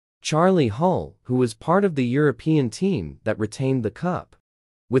Charley Hull, who was part of the European team that retained the cup,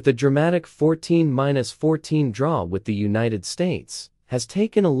 with a dramatic 14-14 draw with the United States, has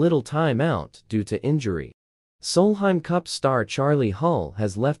taken a little time out due to injury. Solheim Cup star Charley Hull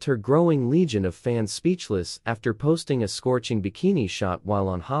has left her growing legion of fans speechless after posting a scorching bikini shot while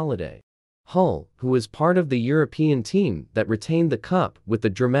on holiday. Hull, who was part of the European team that retained the cup with the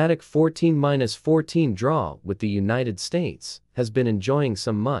dramatic 14-14 draw with the United States, has been enjoying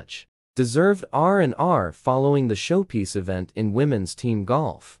some much-deserved R&R following the showpiece event in women's team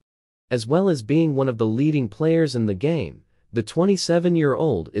golf. As well as being one of the leading players in the game, the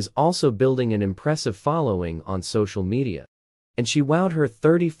 27-year-old is also building an impressive following on social media. And she wowed her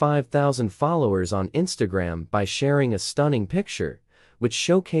 35,000 followers on Instagram by sharing a stunning picture, which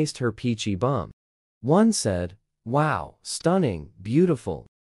showcased her peachy bum. One said, "Wow, stunning, beautiful."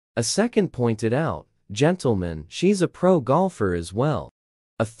 A second pointed out, "Gentlemen, she's a pro golfer as well."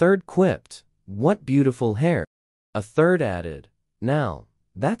 A third quipped, "What beautiful hair." A third added, "Now,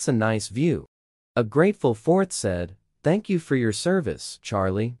 that's a nice view." A grateful fourth said, "Thank you for your service,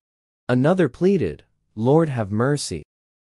 Charley." Another pleaded, "Lord have mercy.